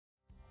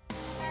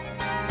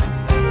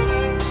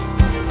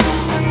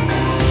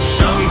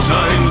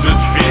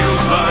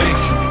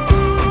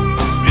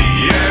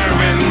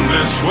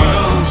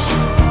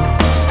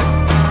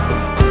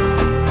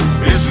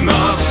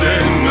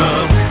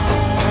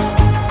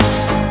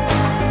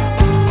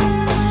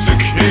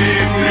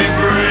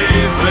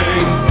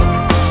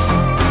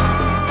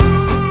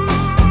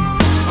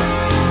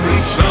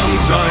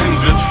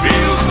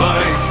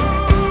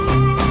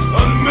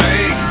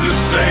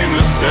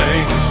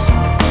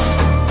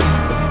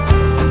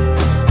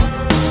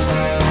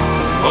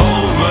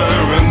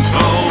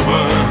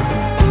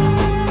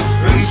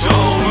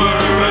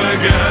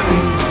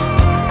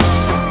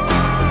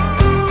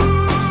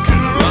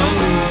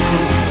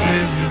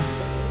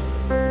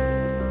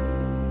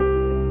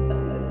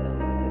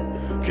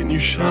Can you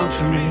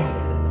shelter me?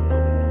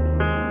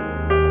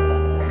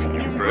 Can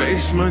you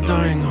embrace my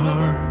dying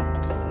heart?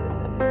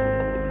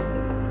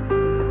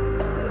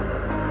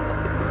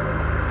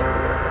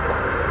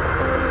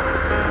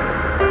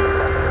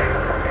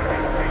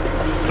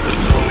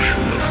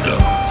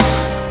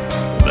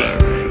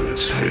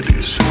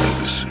 Hideous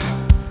legacy,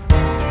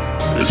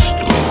 this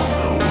long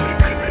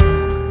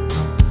awakening,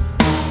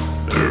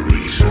 a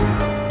reason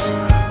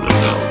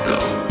without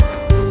doubt,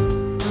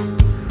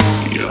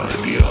 the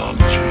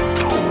ideology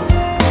torn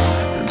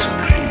into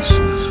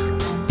pieces.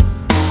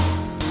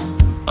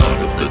 Out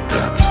of the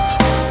depths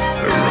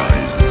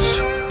arises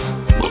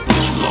what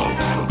was long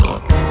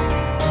forgotten.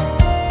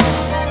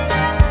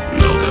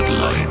 Know that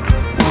light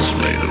was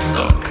made of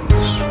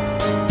darkness.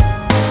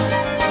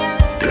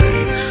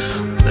 Days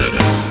that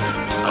end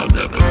I'll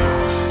never know.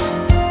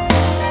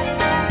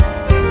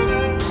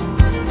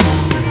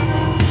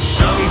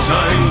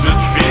 Sometimes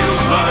it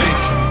feels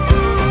like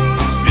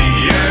the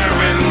air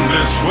in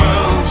this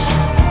world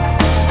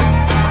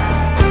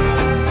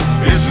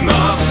is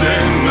not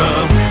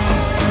enough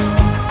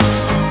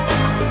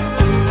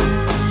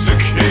to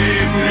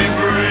keep me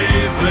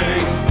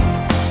breathing.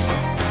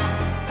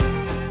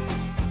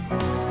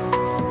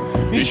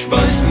 Ich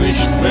weiß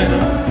nicht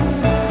mehr,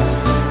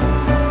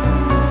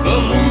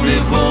 warum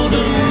wir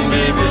wurden,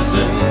 wie wir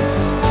sind.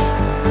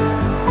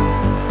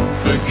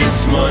 Vergiss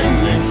mein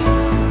nicht,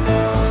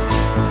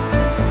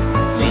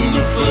 wenn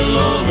du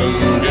verloren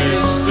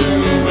gehst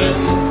im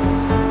Wind.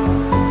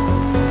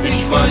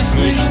 Ich weiß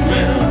nicht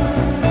mehr,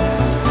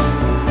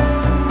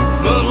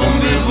 warum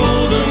wir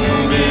wurden,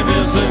 wie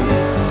wir sind.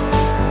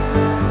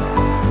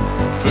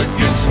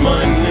 Vergiss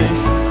mein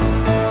nicht,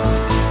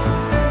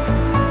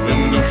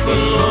 wenn du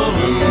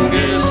verloren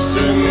gehst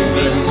im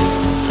Wind.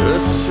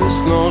 Es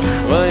ist noch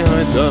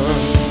Freiheit da.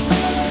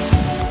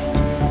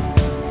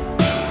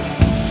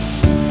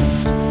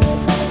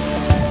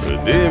 Für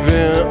die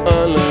wir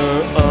alle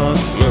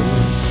atmen.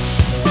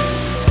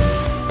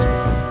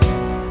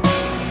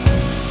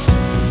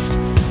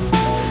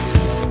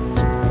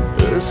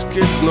 Es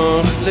gibt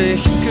noch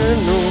Licht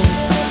genug.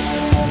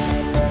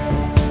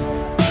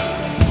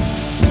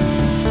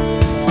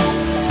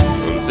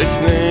 Um sich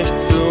nicht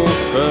zu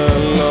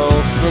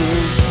verlaufen.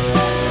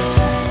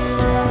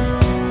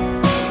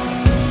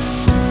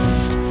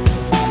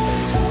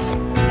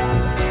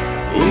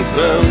 Und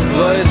wer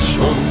weiß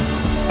schon,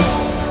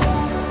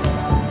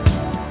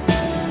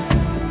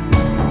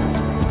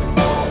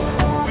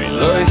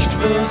 vielleicht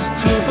wirst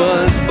du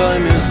bald bei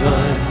mir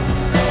sein.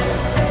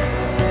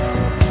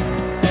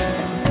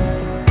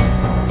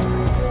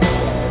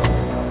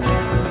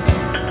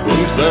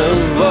 Und wer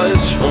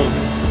weiß schon,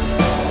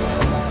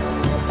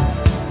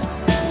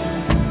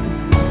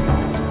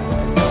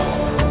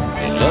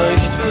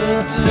 vielleicht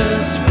wird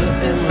es für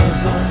immer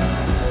sein.